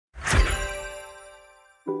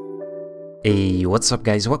Hey, what's up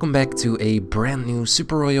guys? Welcome back to a brand new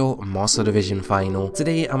Super Royal Master Division final.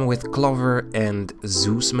 Today I'm with Clover and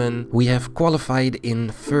Zeusman. We have qualified in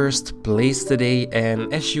first place today,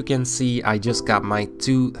 and as you can see I just got my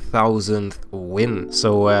 2000th win.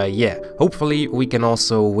 So yeah, hopefully we can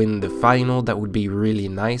also win the final. That would be really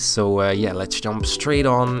nice. So yeah, let's jump straight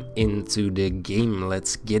on into the game.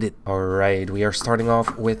 Let's get it. Alright, we are starting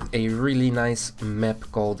off with a really nice map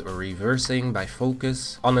called Reversing by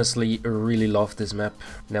Focus. Honestly, really love this map.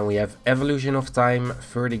 Then we have Evolution of Time,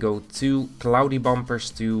 Vertigo 2, Cloudy Bumpers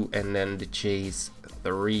 2, and then the Chase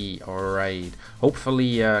 3. Alright,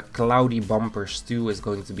 hopefully Cloudy Bumpers 2 is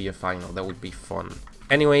going to be a final. That would be fun.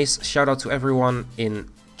 Anyways, shout out to everyone in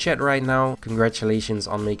chat right now. Congratulations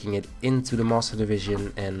on making it into the Master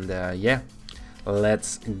Division, and yeah,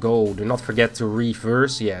 let's go. Do not forget to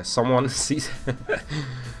reverse. Yeah, someone sees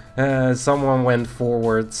someone went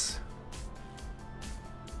forwards.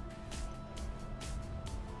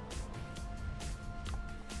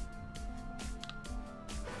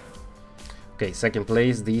 Okay, second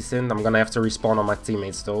place, decent. I'm gonna have to respawn on my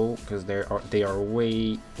teammates though, because they are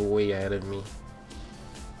way ahead of me.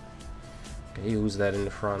 Okay, who's that in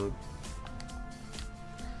the front?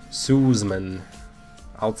 Zeusman.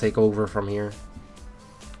 I'll take over from here.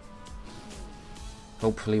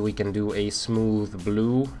 Hopefully we can do a smooth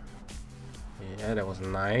blue. Yeah, that was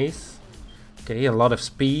nice. Okay, a lot of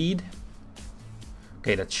speed.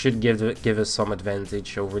 Okay, that should give us some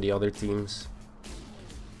advantage over the other teams.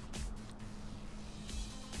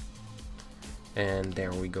 And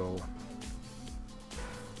there we go.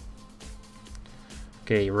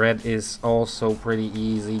 Okay, red is also pretty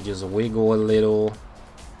easy. Just wiggle a little.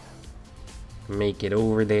 Make it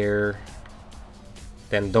over there.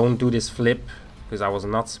 Then don't do this flip, because I was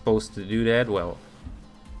not supposed to do that. Well,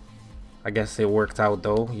 I guess it worked out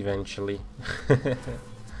though, eventually.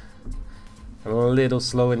 A little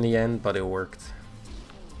slow in the end, but it worked.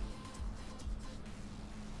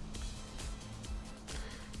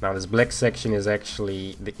 Now this black section is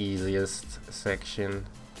actually the easiest section.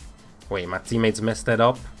 Wait, my teammates messed that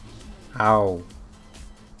up? How?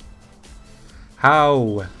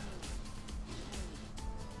 How?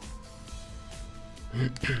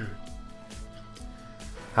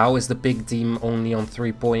 How is the pig team only on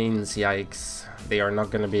 3 points? Yikes. They are not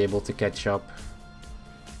gonna be able to catch up.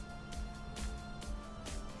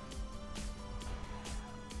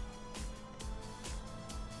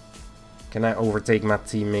 Can I overtake my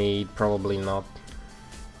teammate? Probably not.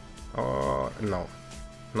 Oh, no.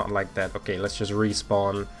 Not like that. Okay, let's just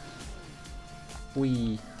respawn.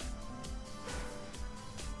 Whee.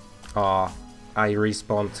 Ah, I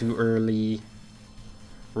respawned too early.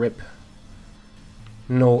 RIP.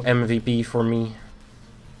 No MVP for me.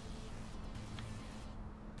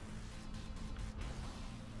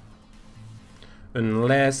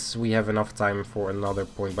 Unless we have enough time for another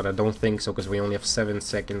point, but I don't think so, because we only have 7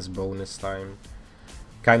 seconds bonus time.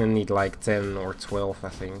 Kinda need like 10 or 12, I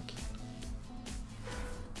think.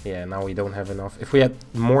 Yeah, now we don't have enough. If we had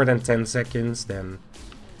more than 10 seconds, then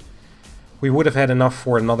we would have had enough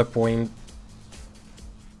for another point.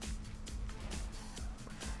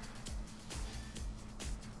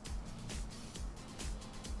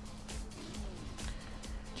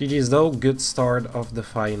 GG's though, good start of the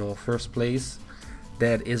final. First place.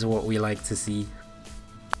 That is what we like to see.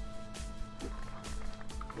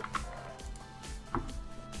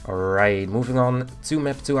 Alright, moving on to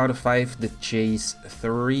map 2 out of 5, the Chase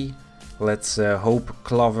 3. Let's hope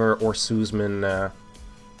Clover or Zeusman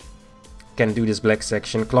can do this black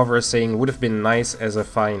section. Clover is saying would have been nice as a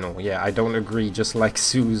final. Yeah, I don't agree, just like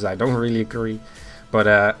Zeus, I don't really agree.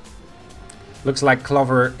 But looks like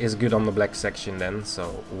Clover is good on the black section then,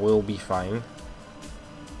 so we'll be fine.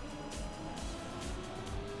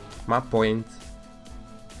 My point.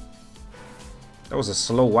 That was a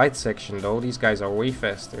slow white section though. These guys are way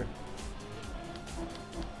faster.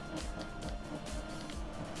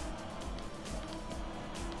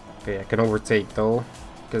 Okay, I can overtake though,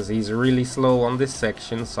 because he's really slow on this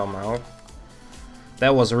section somehow.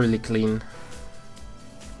 That was really clean.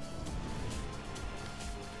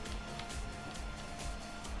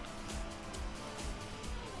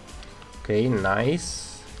 Okay, nice.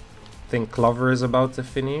 I think Clover is about to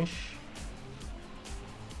finish.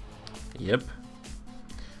 Yep.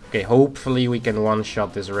 Okay, hopefully we can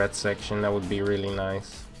one-shot this red section. That would be really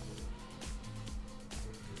nice.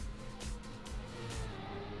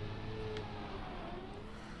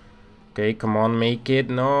 Okay, come on, make it.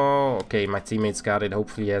 No. Okay, my teammate's got it.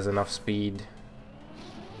 Hopefully he has enough speed.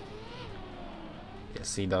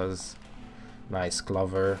 Yes, he does. Nice,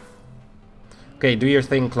 Clover. Okay, do your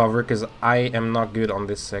thing, Clover, because I am not good on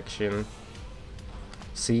this section.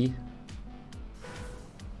 See?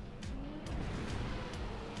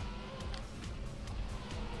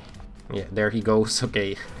 Yeah, there he goes.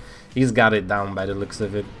 Okay, he's got it down by the looks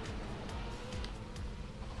of it.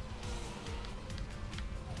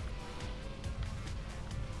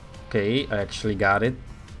 Okay, I actually got it.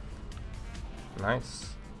 Nice.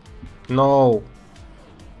 No!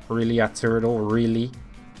 Really, a turtle? Really?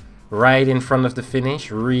 Right in front of the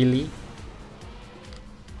finish? Really?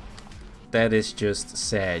 That is just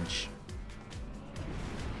sage.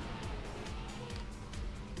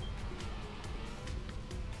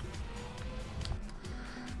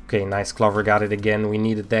 Okay, nice. Clover got it again. We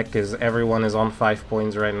needed that because everyone is on 5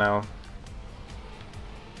 points right now.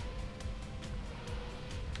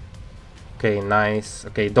 Okay, nice.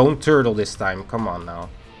 Okay, don't turtle this time. Come on now.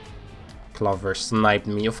 Clover sniped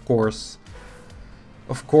me, of course.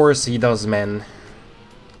 Of course he does, man.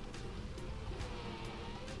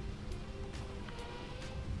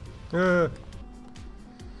 Okay,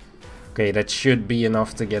 that should be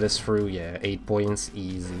enough to get us through. Yeah, 8 points,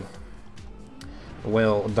 easy.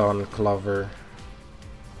 Well done, Clover.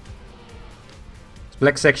 This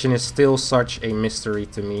black section is still such a mystery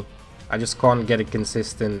to me. I just can't get it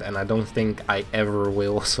consistent, and I don't think I ever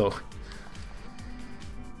will, so...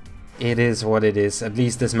 It is what it is. At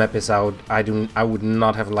least this map is out. I would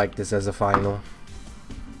not have liked this as a final.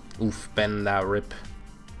 Oof, Panda, rip.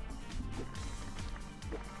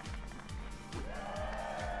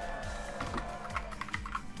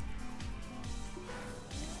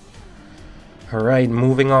 Alright,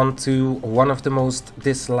 moving on to one of the most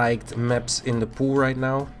disliked maps in the pool right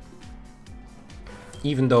now.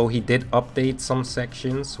 Even though he did update some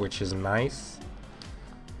sections, which is nice.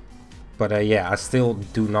 But yeah, I still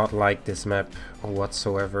do not like this map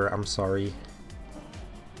whatsoever, I'm sorry.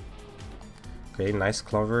 Okay, nice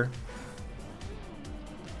Clover.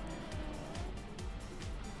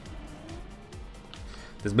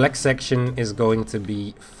 This black section is going to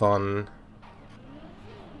be fun.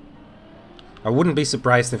 I wouldn't be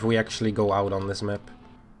surprised if we actually go out on this map.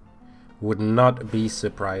 Would not be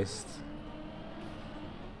surprised.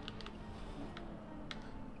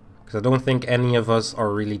 Because I don't think any of us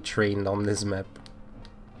are really trained on this map.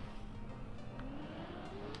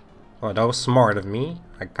 Oh, that was smart of me.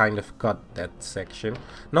 I kind of cut that section.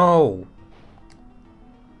 No!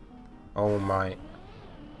 Oh my.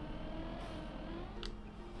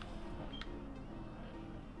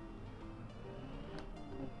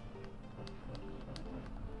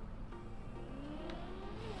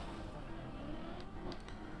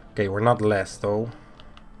 Okay, we're not last though.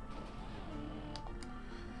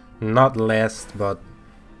 Not last, but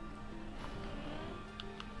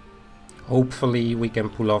hopefully we can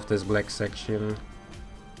pull off this black section.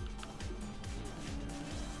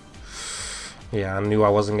 Yeah, I knew I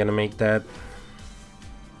wasn't gonna make that.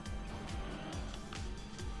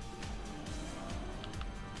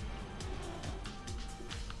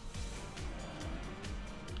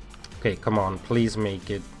 Okay, come on, please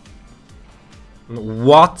make it.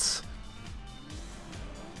 What?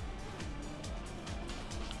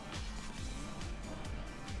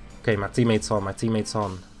 Okay, my teammate's on, my teammate's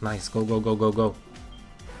on. Nice, go, go, go, go, go.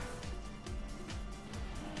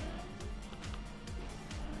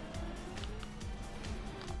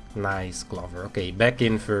 Nice, Clover. Okay, back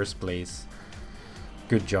in first place.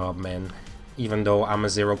 Good job, man. Even though I'm a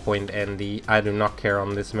 0-point Andy, I do not care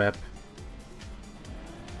on this map.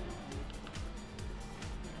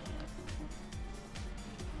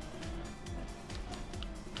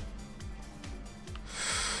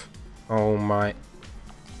 Oh my.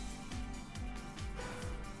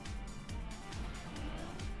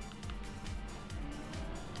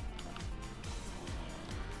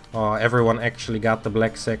 Oh, everyone actually got the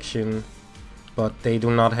black section, but they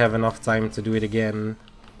do not have enough time to do it again.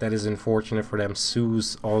 That is unfortunate for them.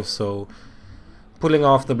 Sue's also pulling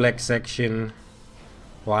off the black section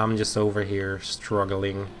while I'm just over here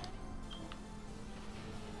struggling.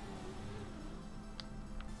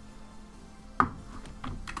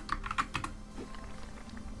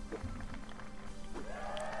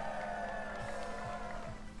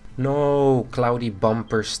 No, Cloudy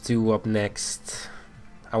Bumpers 2 up next.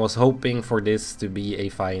 I was hoping for this to be a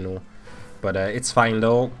final, but it's fine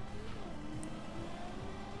though.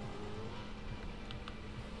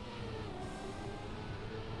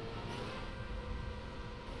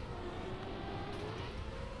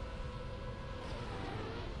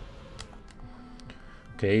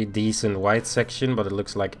 Okay, decent white section, but it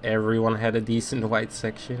looks like everyone had a decent white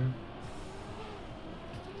section.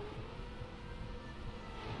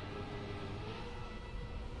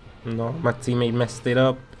 No, my teammate messed it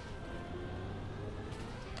up.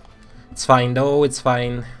 It's fine though, it's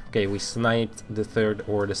fine. Okay, we sniped the third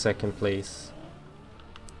or the second place.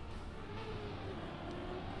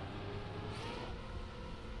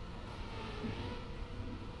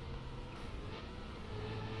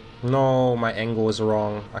 No, my angle is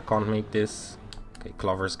wrong. I can't make this. Okay,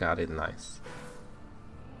 Clover's got it, nice.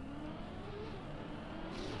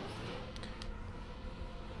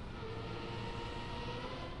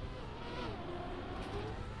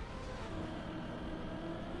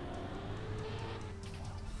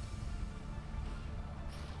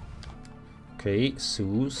 Okay,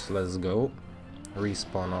 Zeus, let's go.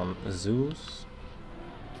 Respawn on Zeus.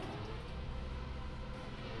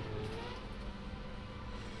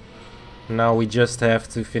 Now we just have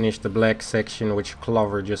to finish the black section, which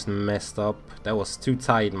Clover just messed up. That was too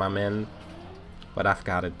tight, my man. But I've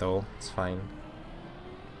got it though, it's fine.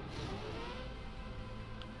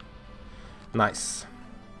 Nice.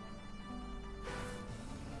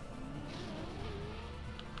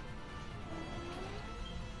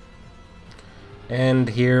 And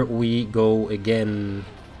here we go again.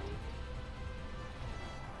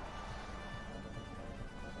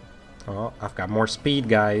 Oh, I've got more speed,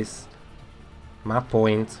 guys. My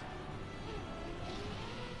point.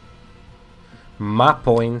 My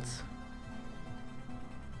point.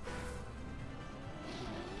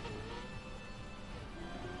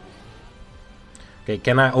 Okay,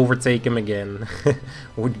 can I overtake him again?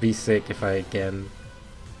 Would be sick if I can.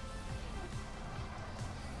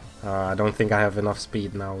 I don't think I have enough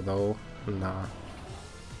speed now, though. Nah.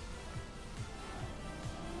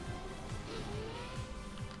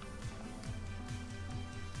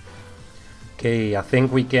 Okay, I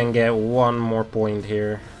think we can get one more point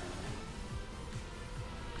here.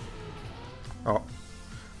 Oh,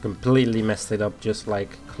 completely messed it up just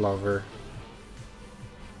like Clover.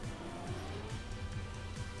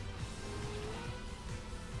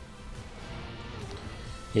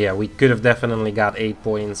 Yeah, we could have definitely got 8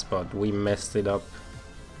 points, but we messed it up.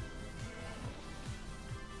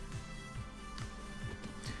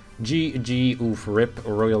 GG, oof, rip,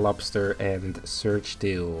 Royal Lobster, and Search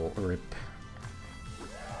Tail, rip.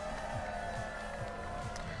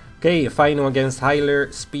 Okay, final against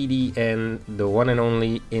Hyler, Speedy, and the one and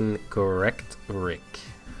only Incorrect Rick.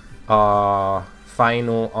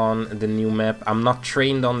 Final on the new map. I'm not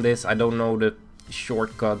trained on this, I don't know the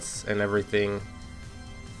shortcuts and everything.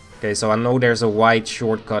 Okay, so I know there's a wide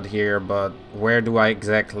shortcut here, but where do I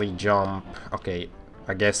exactly jump? Okay,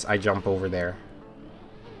 I guess I jump over there.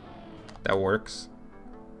 That works.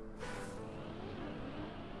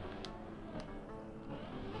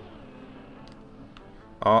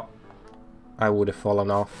 Oh, I would have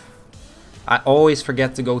fallen off. I always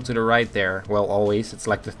forget to go to the right there. Well, always. It's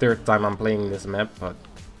like the third time I'm playing this map, but...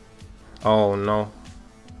 Oh, no.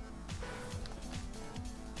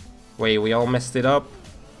 Wait, we all messed it up?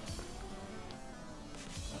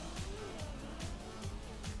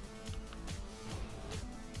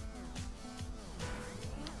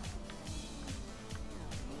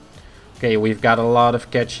 Okay, we've got a lot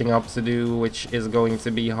of catching up to do, which is going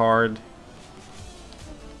to be hard.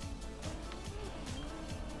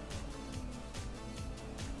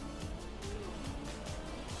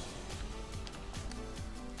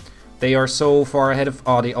 They are so far ahead of...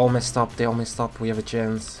 Oh, they all messed up. They all messed up. We have a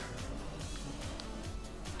chance.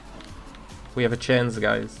 We have a chance,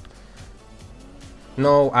 guys.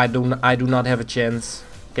 No, I do not have a chance.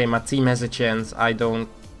 Okay, my team has a chance. I don't...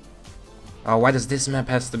 Oh, why does this map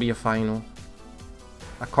has to be a final?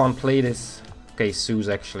 I can't play this. Okay, Sue's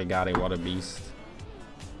actually got it. What a beast.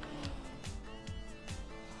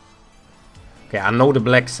 Okay, I know the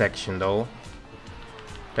black section, though.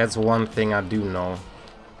 That's one thing I do know.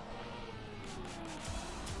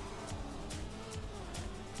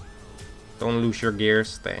 Don't lose your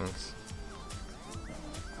gears, thanks.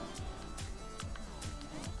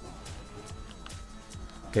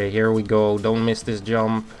 Okay, here we go. Don't miss this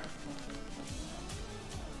jump.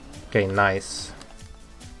 Okay, nice.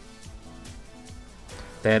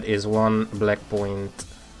 That is one black point.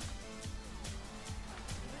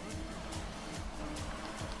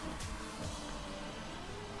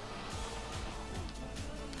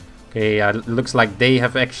 Okay, looks like they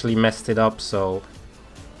have actually messed it up, so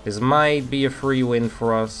this might be a free win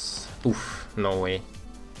for us. Oof, no way.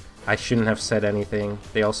 I shouldn't have said anything.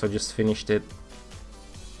 They also just finished it.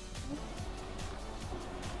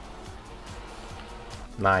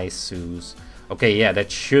 Nice, Zeus. Okay, yeah,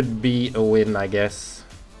 that should be a win, I guess.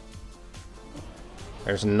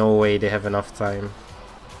 There's no way they have enough time.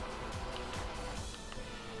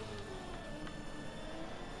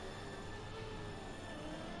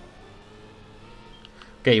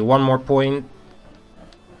 Okay, one more point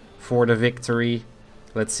for the victory.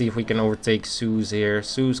 Let's see if we can overtake Zeus here.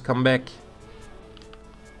 Zeus, come back.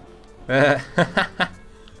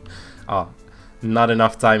 Oh, not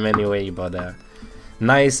enough time anyway, but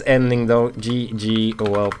nice ending though. GG,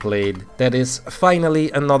 well played. That is finally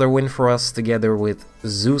another win for us together with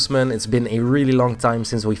Zeusman. It's been a really long time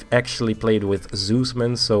since we've actually played with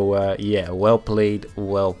Zeusman, so yeah, well played,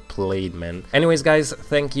 man. Anyways guys,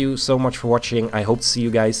 thank you so much for watching. I hope to see you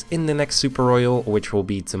guys in the next Super Royal, which will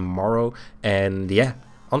be tomorrow. And yeah,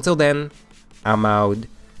 until then, I'm out.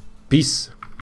 Peace.